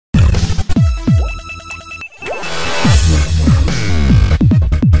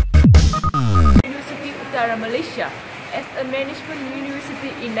Indonesia as a management university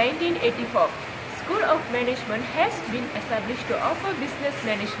in 1984. School of Management has been established to offer business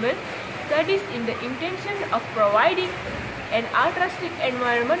management studies in the intention of providing an altruistic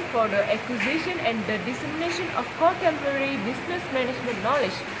environment for the acquisition and the dissemination of contemporary business management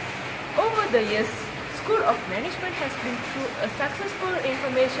knowledge. Over the years, School of Management has been through a successful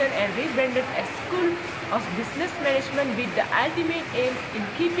information and rebranded as School of Business Management with the ultimate aim in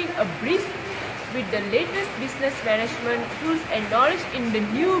keeping abreast with the latest business management tools and knowledge in the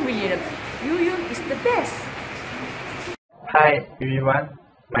new millennium. Sbm-Uum is the best! Hi everyone,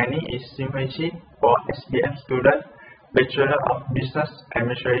 my name is Sbm-Uum for Sbm student, Bachelor of Business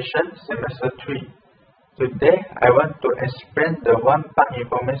Administration Semester 3. Today I want to explain the one part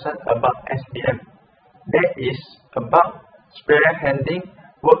information about Sbm. That is about spearheading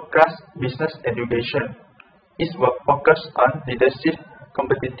world-class business education. Its work focuses on leadership,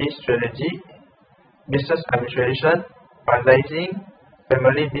 competitive strategy, business administration, fundraising,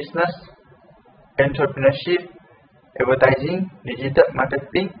 family business, entrepreneurship, advertising, digital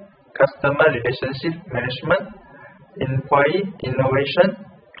marketing, customer relationship management, employee innovation,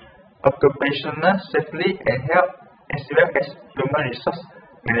 occupational safety and health, as well as human resource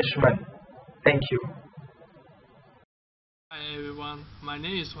management. Thank you. Hi everyone, my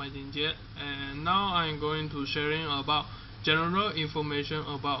name is Jie, and now I'm going to sharing about general information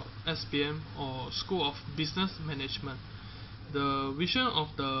about Sbm or School of Business Management. The vision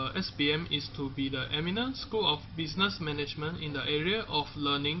of the Sbm is to be the eminent school of business management in the area of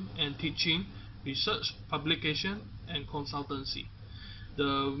learning and teaching, research, publication, and consultancy.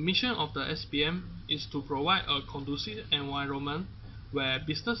 The mission of the Sbm is to provide a conducive environment where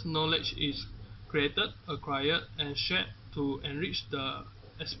business knowledge is created, acquired, and shared to enrich the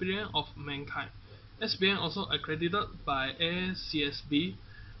experience of mankind. Sbm also accredited by ACSB,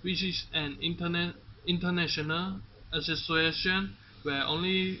 which is an international association where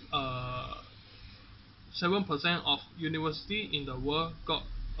only 7% of universities in the world got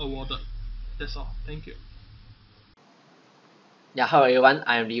awarded. That's all. Thank you. Yeah, hello everyone.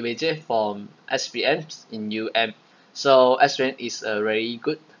 I'm Jie from Sbm in UM. So Sbm is a very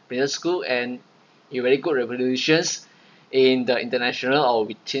good business school and a very good reputations in the international or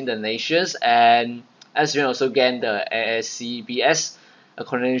within the nations, and Sbm also gained the ASCBS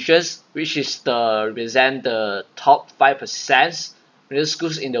accreditations, which is the represent the top 5% business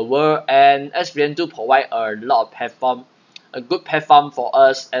schools in the world. And Sbm do provide a lot of platform, a good platform for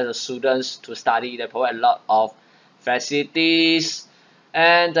us as a students to study. They provide a lot of facilities,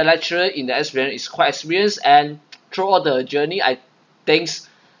 and the lecturer in the Sbm is quite experienced, and throughout the journey I think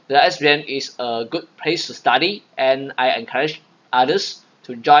the Sbm is a good place to study, and I encourage others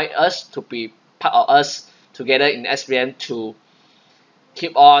to join us, to be part of us together in Sbm to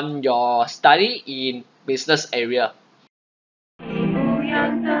keep on your study in business area. Ibu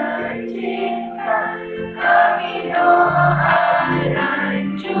yang